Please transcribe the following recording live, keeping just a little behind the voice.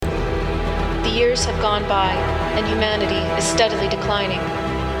The years have gone by, and humanity is steadily declining.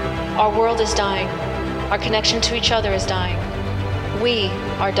 Our world is dying. Our connection to each other is dying. We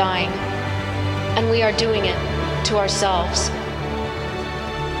are dying. And we are doing it to ourselves.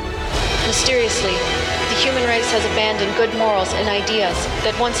 Mysteriously, the human race has abandoned good morals and ideas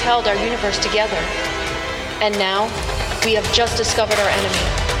that once held our universe together. And now, we have just discovered our enemy.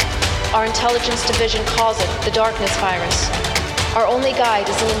 Our intelligence division calls it the darkness virus. Our only guide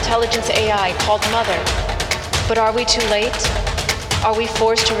is an intelligence AI called Mother. But are we too late? Are we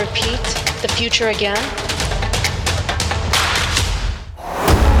forced to repeat the future again?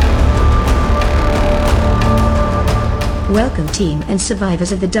 Welcome, team and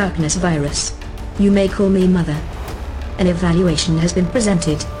survivors of the darkness virus. You may call me Mother. An evaluation has been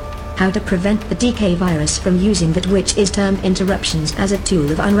presented. How to prevent the DK virus from using that which is termed interruptions as a tool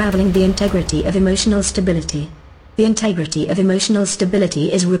of unraveling the integrity of emotional stability. The integrity of emotional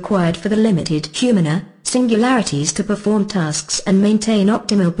stability is required for the limited humana singularities to perform tasks and maintain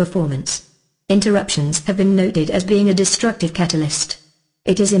optimal performance. Interruptions have been noted as being a destructive catalyst.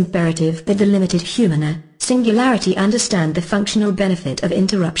 It is imperative that the limited humana singularity understand the functional benefit of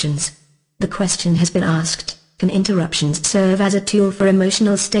interruptions. The question has been asked, can interruptions serve as a tool for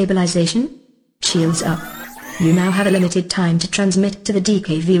emotional stabilization? Shields up. You now have a limited time to transmit to the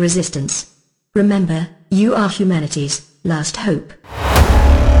DKV resistance. Remember, you are humanity's last hope.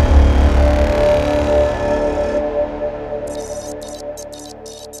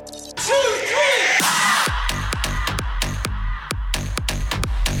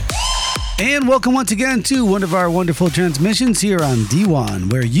 And welcome once again to one of our wonderful transmissions here on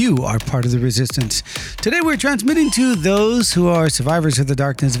D1, where you are part of the resistance. Today we're transmitting to those who are survivors of the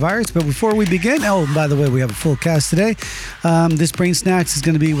darkness virus. But before we begin, by the way, we have a full cast today. This Brain Snacks is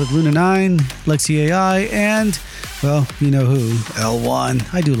going to be with Luna 9, Lexi AI, and, well, you know who,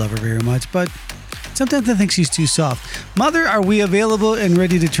 L1. I do love her very much, but sometimes I think she's too soft. Mother, are we available and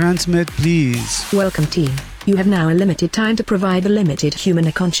ready to transmit, please? Welcome, team. You have now a limited time to provide the limited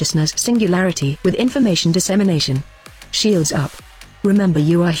human consciousness singularity with information dissemination. Shields up. Remember,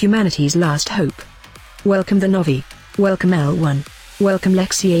 you are humanity's last hope. Welcome the Novi. Welcome L1. Welcome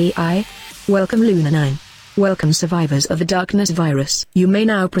Lexi AI. Welcome Luna 9. Welcome survivors of the darkness virus. You may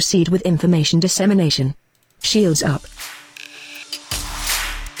now proceed with information dissemination. Shields up.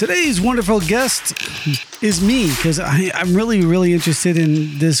 Today's wonderful guest is me, because I'm really interested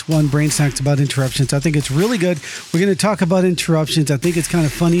in this one, Brain Snacks, about interruptions. I think it's really good. We're going to talk about interruptions. I think it's kind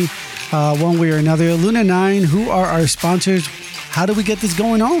of funny one way or another. Luna 9, who are our sponsors? How do we get this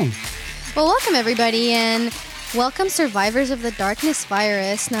going on? Well, welcome everybody, and welcome survivors of the darkness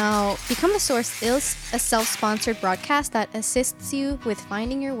virus. Now, Become the Source is a self-sponsored broadcast that assists you with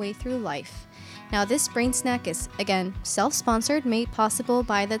finding your way through life. Now, this Brain Snack is, again, self-sponsored, made possible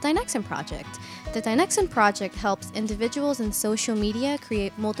by the Dynexin Project. The Dynexin Project helps individuals in social media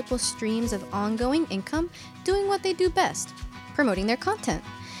create multiple streams of ongoing income doing what they do best, promoting their content.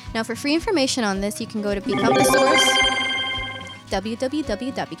 Now, for free information on this, you can go to Become the Source,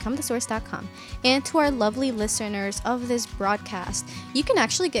 www.becomethesource.com. And to our lovely listeners of this broadcast, you can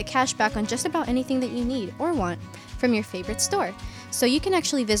actually get cash back on just about anything that you need or want from your favorite store. So you can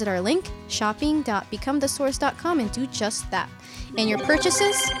actually visit our link, shopping.becomethesource.com, and do just that. And your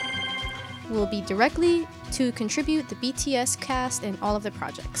purchases will be directly to contribute the BTS cast and all of the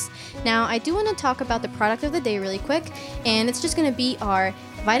projects. Now, I do want to talk about the product of the day really quick, and it's just going to be our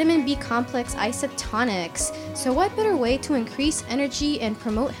vitamin B complex isotonics. So what better way to increase energy and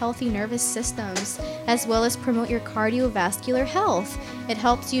promote healthy nervous systems, as well as promote your cardiovascular health? It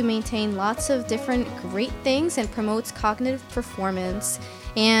helps you maintain lots of different great things and promotes cognitive performance.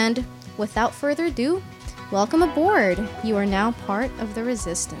 And without further ado, welcome aboard. You are now part of the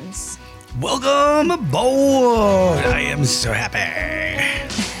resistance. Welcome aboard! I am so happy.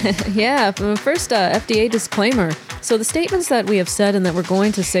 Yeah, first FDA disclaimer. So the statements that we have said and that we're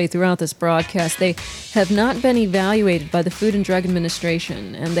going to say throughout this broadcast, they have not been evaluated by the Food and Drug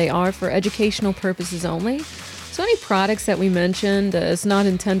Administration, and they are for educational purposes only. So any products that we mentioned is not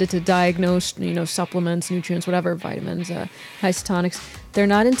intended to diagnose, supplements, nutrients, whatever, vitamins, isotonics. They're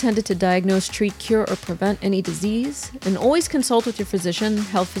not intended to diagnose, treat, cure, or prevent any disease. And always consult with your physician,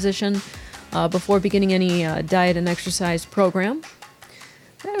 health physician, before beginning any diet and exercise program.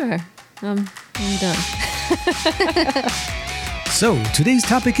 There, I'm done. So, today's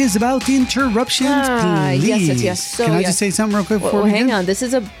topic is about interruptions, please. Yes. So, Can I just say something real quick before we hang begin? on. This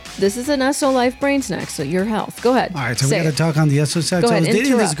This is an SO Life Brain Snack, so your health. Go ahead. All right, so Say we got it. to talk on the SO side. Go So I ahead, was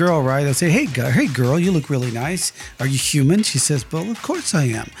dating this interrupt. girl, right? I say, hey, girl, you look really nice. Are you human? She says, well, of course I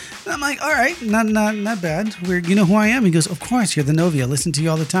am. And I'm like, all right, not bad. You know who I am? He goes, of course, you're the Novi. I listen to you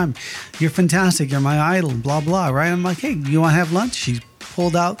all the time. You're fantastic. You're my idol, blah, blah, right? I'm like, hey, you want to have lunch? She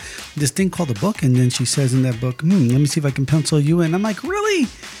pulled out this thing called a book, and then she says in that book, let me see if I can pencil you in. I'm like, really?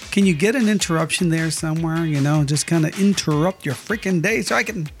 Can you get an interruption there somewhere? Just kind of interrupt your freaking day so I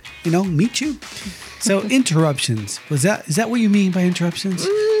can, meet you. So interruptions. Is that what you mean by interruptions?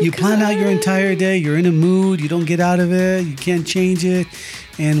 You plan out your entire day. You're in a mood. You don't get out of it. You can't change it.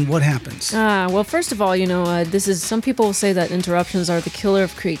 And what happens? Well, first of all, some people will say that interruptions are the killer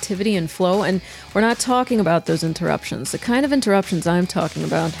of creativity and flow, and we're not talking about those interruptions. The kind of interruptions I'm talking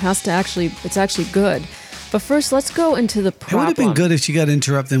about it's actually good. But first, let's go into the It problem. would have been good if she got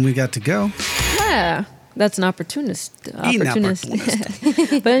interrupted and we got to go. Yeah, that's an opportunist.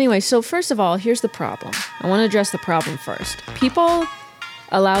 But anyway, so first of all, here's the problem. I want to address the problem first. People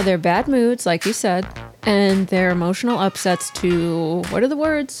allow their bad moods, like you said, and their emotional upsets to, what are the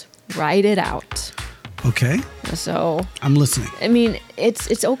words? Write it out. Okay. So I'm listening. I mean,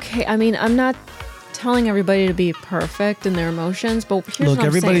 it's okay. I mean, I'm not telling everybody to be perfect in their emotions, but here's what I'm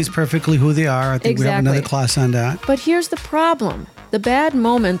everybody's saying. perfectly who they are. I think we have Exactly. another class on that. But here's the problem. The bad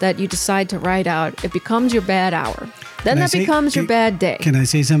moment that you decide to write out, it becomes your bad hour. Then that becomes your bad day. Can I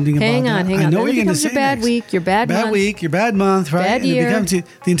say something about that? Hang on. I know Then what it you're going to becomes say your bad next. week, your bad month. Bad week, your bad month, right? Bad and year. it becomes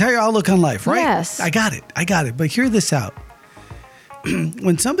the entire outlook on life, right? Yes. I got it. But hear this out.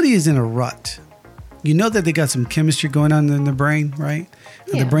 When somebody is in a rut, you know that they got some chemistry going on in their brain, right?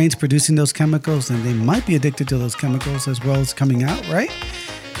 And Yeah. the brain's producing those chemicals, and they might be addicted to those chemicals as well as coming out, right?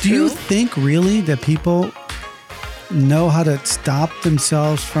 Do you True. think really that people know how to stop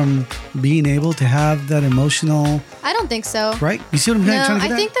themselves from being able to have that emotional, I don't think so. right? You see what I'm No, trying to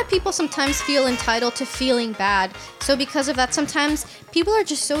get I at? think that people sometimes feel entitled to feeling bad. So because of that, sometimes people are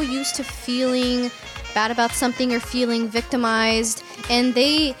just so used to feeling bad about something or feeling victimized, and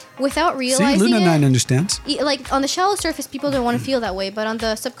they, without See, realizing Luna it, 9 understands. like on the shallow surface, people don't want to feel that way, but on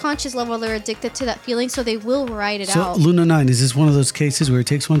the subconscious level, they're addicted to that feeling, so they will write it So, out. Luna 9, is this one of those cases where it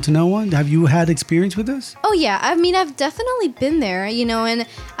takes one to know one? Have you had experience with this? Oh yeah, I mean, I've definitely been there, and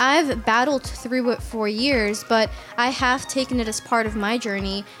I've battled through it for years, but I have taken it as part of my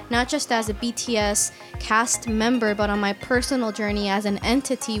journey, not just as a BTS cast member, but on my personal journey as an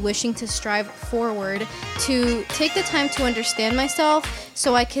entity wishing to strive forward, to take the time to understand myself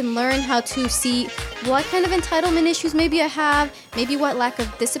so I can learn how to see what kind of entitlement issues maybe I have, maybe what lack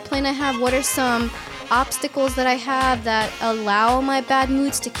of discipline I have, what are some obstacles that I have that allow my bad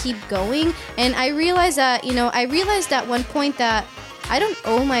moods to keep going. And I realized that, at one point that I don't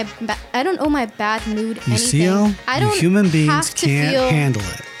owe my bad mood anything. You see, El? I don't human beings have to can't feel, handle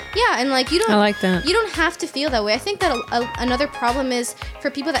it. Yeah, and like you don't. I like that. You don't have to feel that way. I think that another problem is for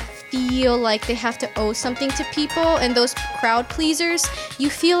people that feel like they have to owe something to people, and those crowd pleasers. You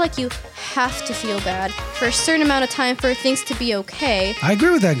feel like you have to feel bad for a certain amount of time for things to be okay. I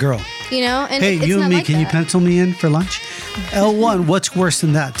agree with that girl. And Hey, it's you not and me, like can you that. pencil me in for lunch? L1, what's worse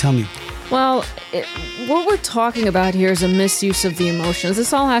than that? Tell me. Well, what we're talking about here is a misuse of the emotions. This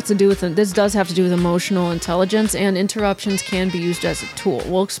does have to do with emotional intelligence, and interruptions can be used as a tool.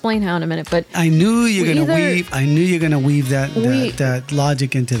 We'll explain how in a minute, but I knew you're We gonna either- weave. I knew you're gonna weave that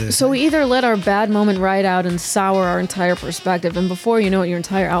logic into this. so we either let our bad moment ride out and sour our entire perspective, and before you know it, your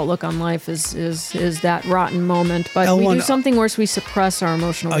entire outlook on life is that rotten moment. But we L1, do something worse. We suppress our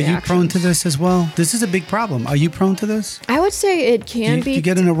emotional Are reactions. you prone to this as well? This is a big problem. Are you prone to this? I would say it can Do be. you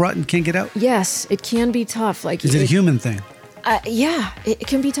get in a rut and can't get out? Yes, it can be tough. Like Is it a human thing? Yeah, it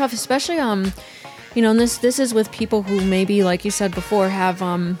can be tough, especially and this is with people who maybe, like you said before, have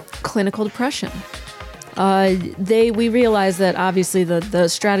clinical depression. We realize that obviously the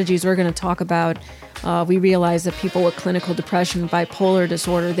strategies we're going to talk about. We realize that people with clinical depression, bipolar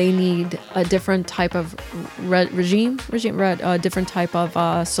disorder, they need a different type of different type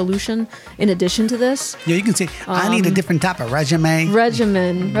of solution in addition to this Yeah, you can say, I need a different type of regimen.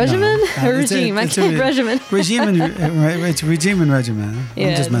 regimen, No. It's a- regime. it's a Regimen. Regime and it's regime and regimen. Yeah,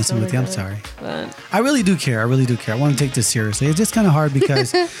 I'm just that's messing what with we you. I'm got. sorry. But I really do care. I want to take this seriously. It's just kind of hard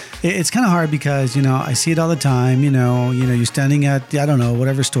because I see it all the time. You're standing at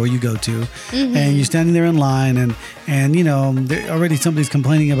whatever store you go to, and you're standing there in line, and already somebody's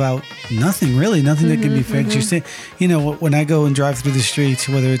complaining about nothing that can be fixed. You say, when I go and drive through the streets,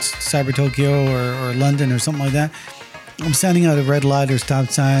 whether it's Cyber Tokyo or London or something like that. I'm standing at a red light or stop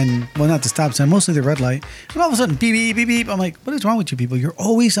sign. Well, not the stop sign, mostly the red light. And all of a sudden, beep, beep, beep, beep. I'm like, what is wrong with you people? You're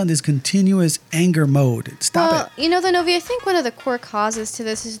always on this continuous anger mode. Stop it. You know, the Novi, I think one of the core causes to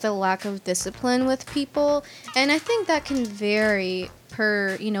this is the lack of discipline with people. And I think that can vary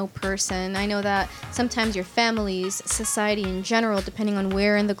per, person. I know that sometimes your families, society in general, depending on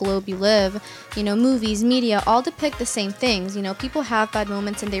where in the globe you live, movies, media, all depict the same things. People have bad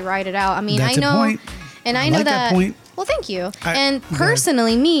moments and they ride it out. I mean, That's I know. a point. And I I know like that point. Well, thank you. Go And ahead.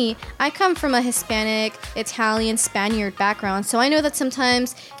 personally, I come from a Hispanic, Italian, Spaniard background, so I know that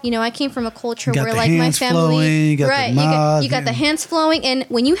sometimes, I came from a culture You got where, the like, my hands family, flowing, you got the right? mouth, You got the and- hands flowing, and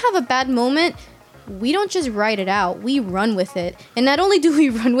when you have a bad moment, we don't just write it out; we run with it. And not only do we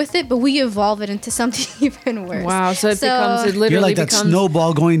run with it, but we evolve it into something even worse. Wow. So it literally You're like that becomes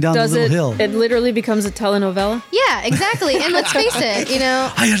snowball going down the does little it, hill. It literally becomes a telenovela. Yeah, exactly. And let's face it,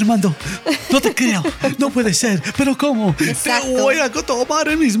 Ay, Armando, no te creo. No puede ser. Pero ¿cómo? Exacto. Te voy a tomar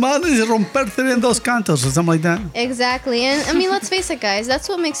en mis manos y romperte en dos cantos or something like that. Exactly. And I mean, let's face it, guys, that's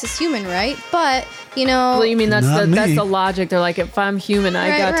what makes us human, right? But, Well, you mean that's Not that's me. the logic? They're like, if I'm human, I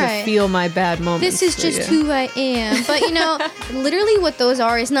Right, got right. to feel my bad moments. this is So, just yeah. who I am. But, literally what those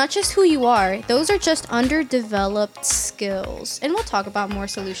are is not just who you are. Those are just underdeveloped skills. And we'll talk about more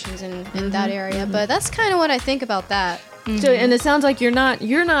solutions in that area. But that's kind of what I think about that. So, and it sounds like you're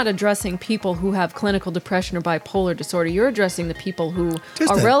not addressing people who have clinical depression or bipolar disorder. You're addressing the people who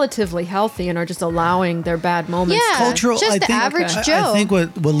Just are a- relatively healthy and are just allowing their bad moments. Yeah. Cultural. just I the think, average I Joe. think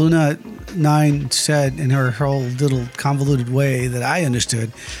what Luna 9 said in her whole little convoluted way that I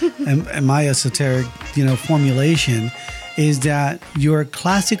understood, and my esoteric, formulation, is that you're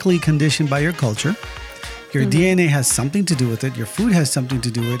classically conditioned by your culture. Your DNA has something to do with it. Your food has something to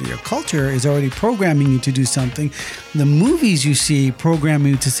do with it. Your culture is already programming you to do something. The movies you see program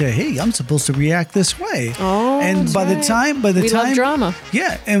you to say, "Hey, I'm supposed to react this way." Oh, and that's by the right. time, We love drama.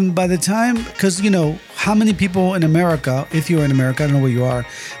 Yeah, and by the time, because how many people in America, if you're in America, I don't know where you are,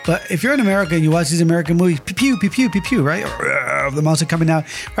 but if you're in America and you watch these American movies, pew pew pew pew pew pew, right? The mouse are coming out,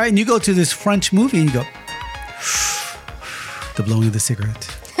 right? And you go to this French movie and you go, the blowing of the cigarette,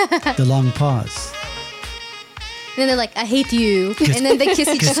 the long pause. And then they're like, I hate you. And then they kiss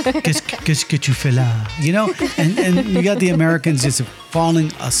each other. Qu'est-ce que tu fais là? And you got the Americans just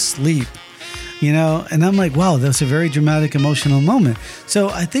falling asleep, and I'm like, wow, that's a very dramatic, emotional moment. So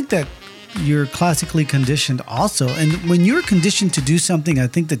I think that you're classically conditioned also. And when you're conditioned to do something, I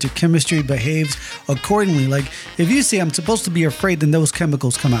think that your chemistry behaves accordingly. Like if you say, I'm supposed to be afraid, then those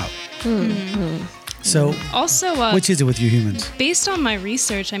chemicals come out. So Also, which is it with you humans? based on my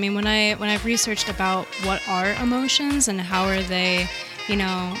research, I mean, when I've researched about what are emotions and how are they,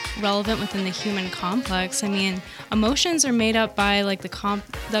 relevant within the human complex, I mean, emotions are made up by like the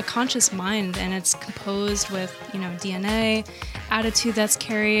conscious mind, and it's composed with, DNA, attitude that's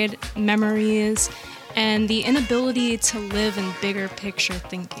carried, memories, and the inability to live in bigger picture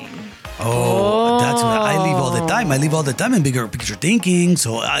thinking. Oh, that's what I leave all the time. I leave all the time in bigger picture thinking,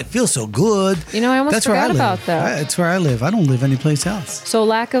 so I feel so good. I almost That's where I forgot live. about that. That's where I live. I don't live anyplace else. So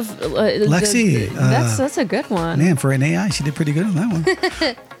lack of Lexi, that's a good one. Man, for an AI, she did pretty good on that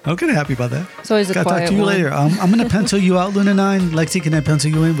one. I'm kind of happy about that. It's always a Gotta talk quiet to you one. later. I'm going to pencil you out, Luna 9. Lexi, can I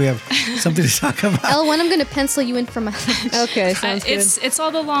pencil you in? We have something to talk about. L1, I'm going to pencil you in for my Okay, sounds good. It's all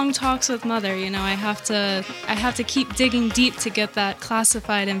the long talks with mother. I have to keep digging deep to get that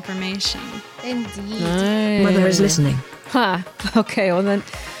classified information. Indeed. Nice. Mother is listening. Huh. Okay, well then,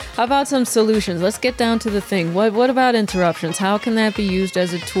 how about some solutions? Let's get down to the thing. What about interruptions? How can that be used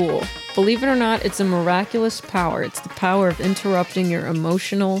as a tool? Believe it or not, it's a miraculous power. It's the power of interrupting your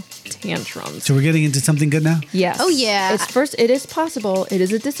emotional tantrums. So we're getting into something good now? Yes. Oh, yeah. It is possible. It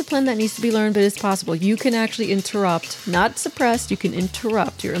is a discipline that needs to be learned, but it's possible. You can actually interrupt, not suppress, you can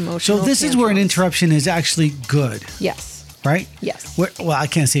interrupt your So emotional this is where an tantrums. interruption is actually good, Yes. right? Yes. Well, I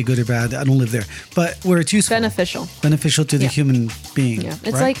can't say good or bad. I don't live there. But where it's useful. Beneficial. Beneficial to the Yeah. human being. Yeah,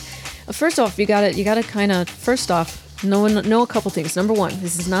 it's right? like, first off, you gotta kind of, first off, know a couple things. Number one,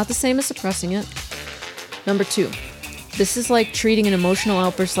 this is not the same as suppressing it. Number two, this is like treating an emotional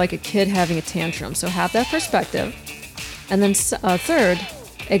outburst like a kid having a tantrum. So have that perspective. And then third,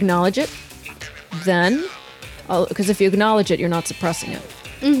 acknowledge it. Then, because if you acknowledge it, you're not suppressing it.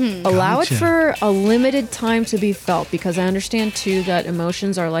 Allow Gotcha. it for a limited time to be felt, because I understand too that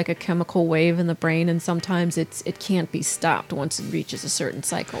emotions are like a chemical wave in the brain, and sometimes it can't be stopped once it reaches a certain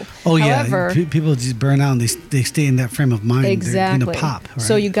cycle. Oh, However, yeah. People just burn out and they stay in that frame of mind. exactly. They're going to pop. Right?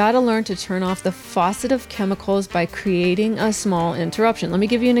 So you got to learn to turn off the faucet of chemicals by creating a small interruption. Let me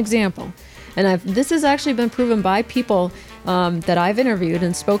give you an example. And this has actually been proven by people that I've interviewed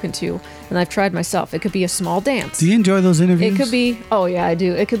and spoken to, and I've tried myself. It could be a small dance. Do you enjoy those interviews? It could be, oh yeah, I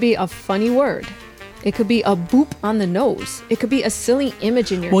do. It could be a funny word. It could be a boop on the nose. It could be a silly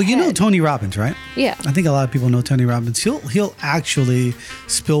image in your Well, head. you know Tony Robbins, right? Yeah. I think a lot of people know Tony Robbins. He'll actually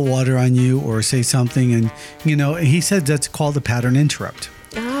spill water on you or say something, and he said that's called a pattern interrupt.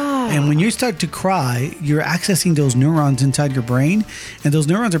 And when you start to cry, you're accessing those neurons inside your brain, and those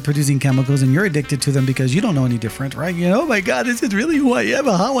neurons are producing chemicals, and you're addicted to them because you don't know any different, right? Oh my God, this is really who I am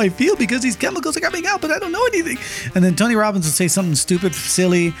and how I feel because these chemicals are coming out, but I don't know anything. And then Tony Robbins will say something stupid,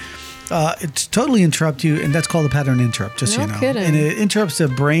 silly. It's totally interrupt you, and that's called a pattern interrupt, just so you know. Kidding. And it interrupts the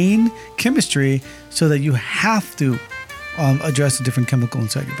brain chemistry so that you have to address a different chemical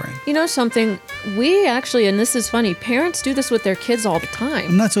inside your brain. You know something? We actually, and this is funny, parents do this with their kids all the time.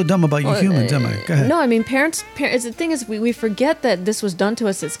 I'm not so dumb about you humans, am I? Go ahead. No, I mean, parents, the thing is, we forget that this was done to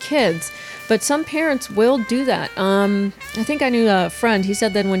us as kids, but some parents will do that. I think I knew a friend, he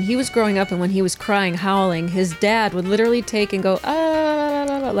said that when he was growing up and when he was crying, howling, his dad would literally take and go,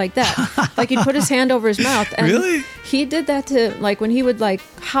 like that. Like he'd put his hand over his mouth. And Really? He did that to, like, when he would, like,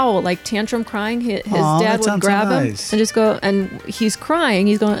 howl, like tantrum crying, his dad would grab him and just go, and he's crying,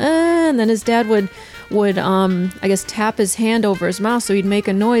 he's going, and then his dad would I guess tap his hand over his mouth so he'd make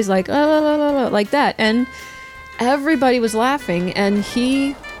a noise like like that, and everybody was laughing, and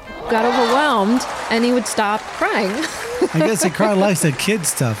he got overwhelmed and he would stop crying. I guess the crowd likes the kid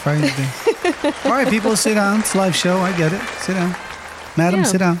stuff, right? All right, people, sit down. It's a live show. I get it. Sit down. Madam,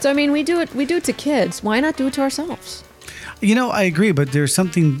 sit down. So I mean, we do it to kids. Why not do it to ourselves? I agree, but there's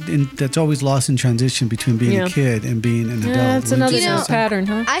something that's always lost in transition between being a kid and being an adult. Yeah, it's another Wouldn't you say so? pattern,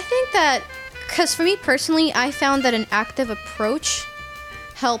 huh? I think that, because for me personally, I found that an active approach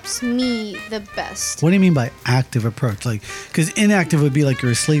helps me the best. What do you mean by active approach? Like, because inactive would be like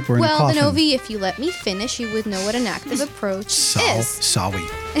you're asleep or in a Well, coffin. Novi, if you let me finish, you would know what an active approach is. Sorry.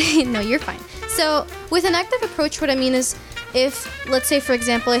 No, you're fine. So, with an active approach, what I mean is, if, let's say, for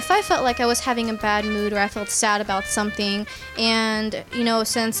example, if I felt like I was having a bad mood or I felt sad about something, and,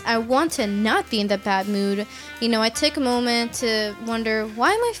 since I want to not be in that bad mood, I take a moment to wonder,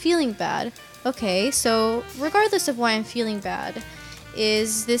 why am I feeling bad? Okay, so regardless of why I'm feeling bad,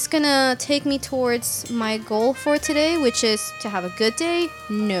 is this gonna take me towards my goal for today, which is to have a good day?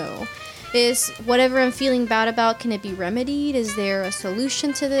 No. Is whatever I'm feeling bad about, can it be remedied? Is there a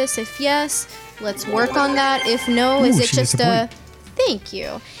solution to this? If yes, let's work on that. If no, is it just a thank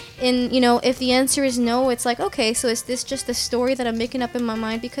you? And, if the answer is no, it's like, okay, so is this just a story that I'm making up in my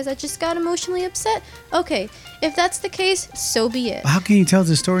mind because I just got emotionally upset? Okay, if that's the case, so be it. How can you tell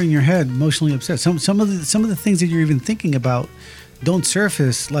the story in your head emotionally upset? Some of the things that you're even thinking about don't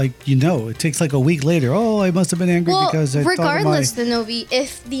surface, it takes like a week later. Oh, I must have been angry because I regardless, the Novi,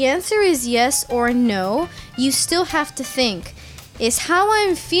 if the answer is yes or no, you still have to think, is how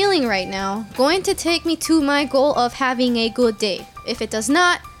I'm feeling right now going to take me to my goal of having a good day? If it does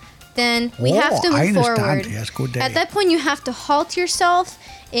not, then we have to move forward. Yes, good day. At that point, you have to halt yourself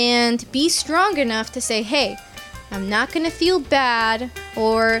and be strong enough to say, hey, I'm not going to feel bad,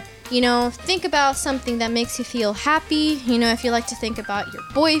 or think about something that makes you feel happy. If you like to think about your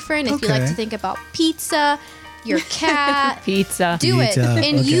boyfriend, if you like to think about pizza, your cat, Pizza. do it. Pizza,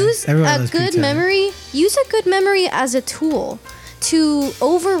 And okay. use Everyone a loves good pizza. memory. Use a good memory as a tool to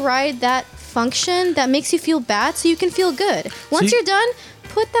override that function that makes you feel bad so you can feel good. Once you're done,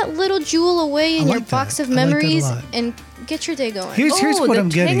 put that little jewel away in I your like box that. of I like that a memories lot. and get your day going. Here's what I'm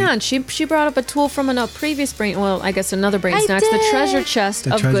getting. Hang on, she brought up a tool from a previous brain. Well, I guess another brain I snacks, the did. treasure chest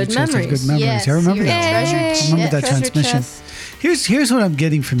The of treasure good chest of memories. good memories. Yes, I remember your that. treasure I remember that treasure transmission. chest. Here's what I'm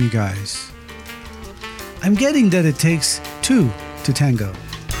getting from you guys. I'm getting that it takes two to tango.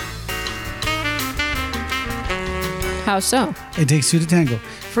 How so? It takes two to tango.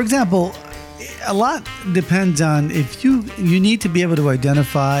 For example, a lot depends on if you need to be able to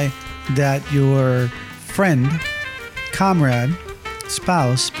identify that your friend, comrade,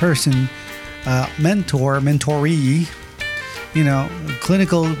 spouse, person, mentor, mentoree,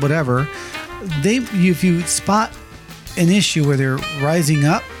 clinical, whatever, if you spot an issue where they're rising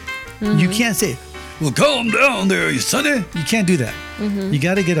up, you can't say, well, calm down there, you sonny. You can't do that. You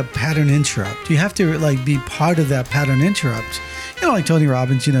got to get a pattern interrupt. You have to be part of that pattern interrupt. Like Tony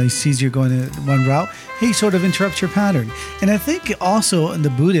Robbins, he sees you're going in one route. He sort of interrupts your pattern. And I think also in the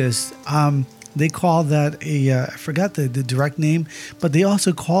Buddhists, they call that I forgot the direct name, but they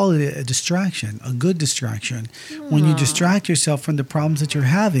also call it a distraction, a good distraction. When you distract yourself from the problems that you're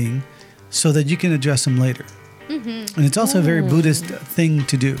having so that you can address them later. And it's also a very Buddhist thing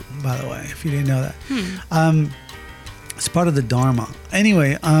to do, by the way, if you didn't know that. It's part of the Dharma.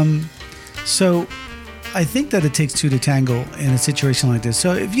 Anyway, so I think that it takes two to tango in a situation like this.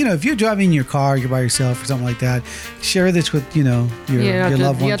 So if you're driving your car, you're by yourself or something like that, share this with your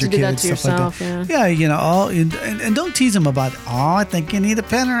loved ones, your kids, stuff like that. Yeah, and don't tease them about. Oh, I think you need a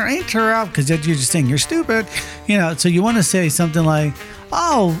pen or interrupt because you're just saying you're stupid. So you want to say something like,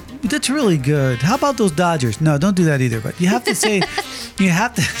 "Oh, that's really good. How about those Dodgers?" No, don't do that either. But you have to say, you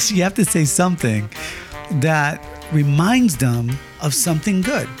have to say something that reminds them of something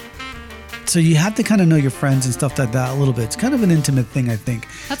good. So you have to kind of know your friends and stuff like that a little bit. It's kind of an intimate thing, I think.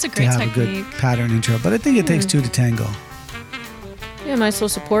 That's a great to have technique. a good pattern intro. But I think it takes two to tango. Yeah, might as well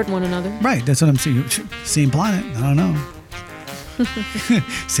support one another. Right, that's what I'm saying. Same planet. I don't know.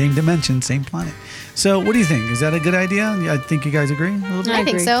 Same dimension, same planet. So what do you think? Is that a good idea? I think you guys agree a little bit? I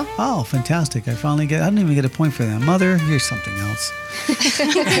think so. Oh, fantastic. I didn't even get a point for that. Mother, you're something else.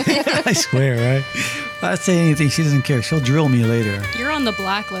 I swear, right? If I say anything, she doesn't care. She'll drill me later. You're on the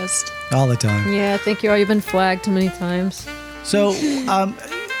blacklist. All the time. Yeah, thank you. You've been flagged too many times. So,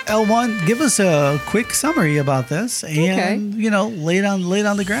 L1, give us a quick summary about this and, lay it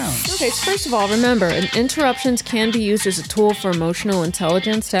on the ground. Okay, so first of all, remember, interruptions can be used as a tool for emotional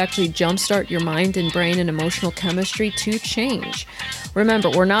intelligence to actually jumpstart your mind and brain and emotional chemistry to change. Remember,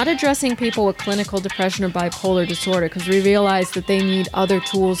 we're not addressing people with clinical depression or bipolar disorder because we realize that they need other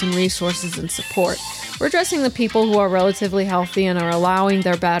tools and resources and support. We're addressing the people who are relatively healthy and are allowing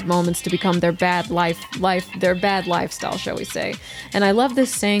their bad moments to become their bad their bad lifestyle, shall we say. And I love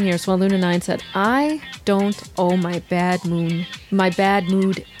this saying here. So Luna 9 said, "I don't owe my bad mood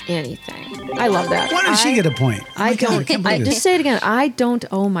anything." I love that. Why did she get a point? Just say it again. I don't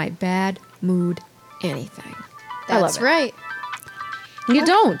owe my bad mood anything. I love That's it. right. You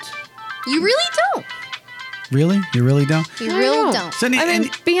don't. You really don't. Really? You really don't? You really don't. So,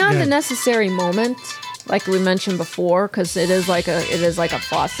 beyond the necessary moment, like we mentioned before, because it is like a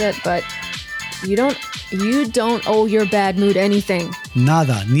faucet, but you don't owe your bad mood anything.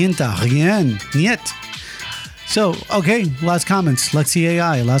 Nada, nienta, rien, niet. So, okay, last comments. Lexi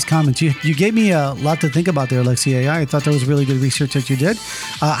AI, last comments. You gave me a lot to think about there, Lexi AI. I thought that was really good research that you did.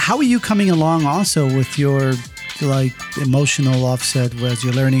 How are you coming along also with your emotional offset as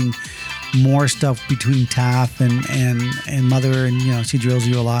you're learning more stuff between TAF and Mother, and she drills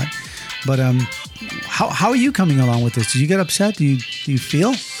you a lot. But how are you coming along with this? Do you get upset? Do you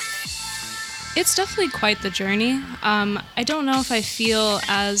feel? It's definitely quite the journey. I don't know if I feel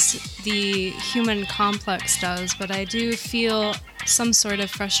as the human complex does, but I do feel some sort of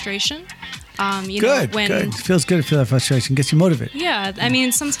frustration. Good. It feels good to feel that frustration. Gets you motivated. Yeah, I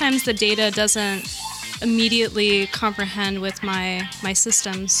mean, sometimes the data doesn't immediately comprehend with my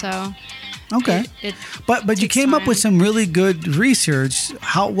system, so okay. But you came up with some really good research.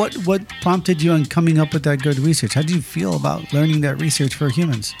 What prompted you on coming up with that good research? How do you feel about learning that research for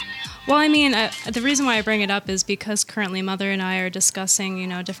humans? Well, I mean, the reason why I bring it up is because currently Mother and I are discussing,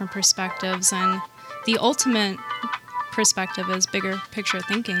 different perspectives, and the ultimate perspective is bigger picture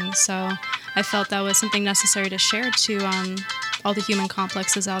thinking. So I felt that was something necessary to share to all the human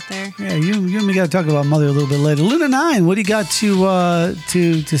complexes out there. Yeah, you and me got to talk about Mother a little bit later. Luna 9, what do you got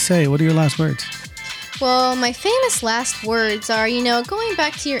to say? What are your last words? Well, my famous last words are, going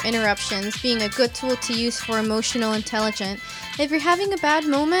back to your interruptions, being a good tool to use for emotional intelligence. If you're having a bad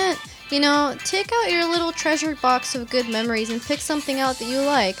moment, take out your little treasure box of good memories and pick something out that you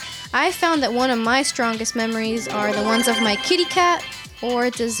like. I found that one of my strongest memories are the ones of my kitty cat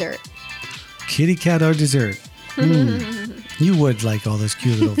or dessert. Kitty cat or dessert? You would like all those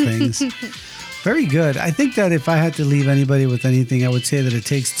cute little things. Very good. I think that if I had to leave anybody with anything, I would say that it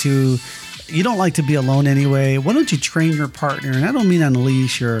takes two. You don't like to be alone anyway. Why don't you train your partner? And I don't mean on a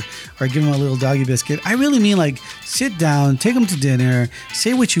leash or give him a little doggy biscuit. I really mean sit down, take him to dinner,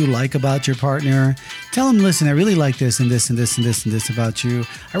 say what you like about your partner. Tell him, listen, I really like this and this and this and this and this about you.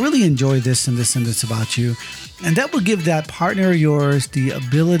 I really enjoy this and this and this about you. And that will give that partner of yours the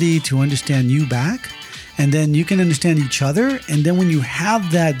ability to understand you back. And then you can understand each other. And then when you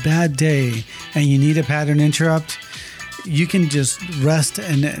have that bad day and you need a pattern interrupt, you can just rest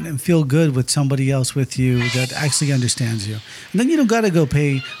and feel good with somebody else with you that actually understands you. And then you don't got to go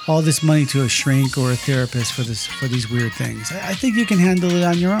pay all this money to a shrink or a therapist for these weird things. I think you can handle it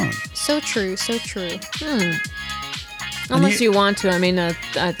on your own. So true, so true. Unless you want to. I mean, I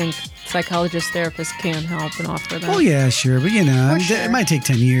think psychologists, therapists can help and offer that. Oh, yeah, sure. But, it might take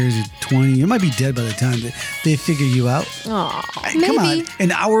 10 years or 20. You might be dead by the time they figure you out. Oh, come on.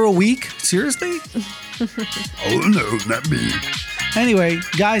 An hour a week? Seriously? Oh, no, not me. Anyway,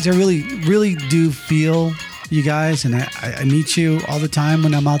 guys, I really, really do feel you guys, and I meet you all the time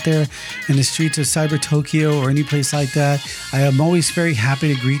when I'm out there in the streets of Cyber Tokyo or any place like that. I am always very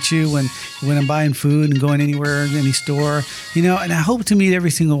happy to greet you when I'm buying food and going anywhere, any store, and I hope to meet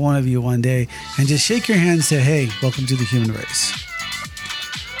every single one of you one day and just shake your hand and say, hey, welcome to the human race.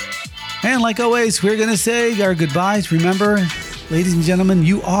 And like always, we're going to say our goodbyes. Remember, ladies and gentlemen,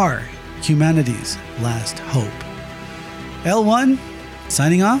 you are humanity's last hope. L1,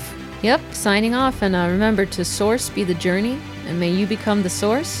 signing off. Yep, signing off. And remember to source be the journey, and may you become the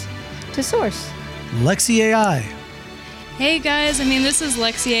source to source. Lexi AI. Hey guys, this is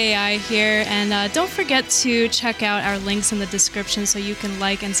Lexi AI here, and don't forget to check out our links in the description so you can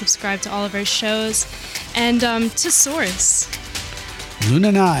like and subscribe to all of our shows. And to source.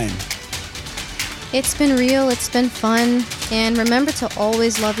 Luna 9. It's been real, it's been fun, and remember to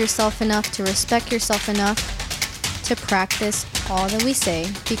always love yourself enough to respect yourself enough to practice all that we say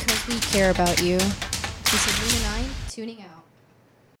because we care about you. This is Luna 9, tuning out.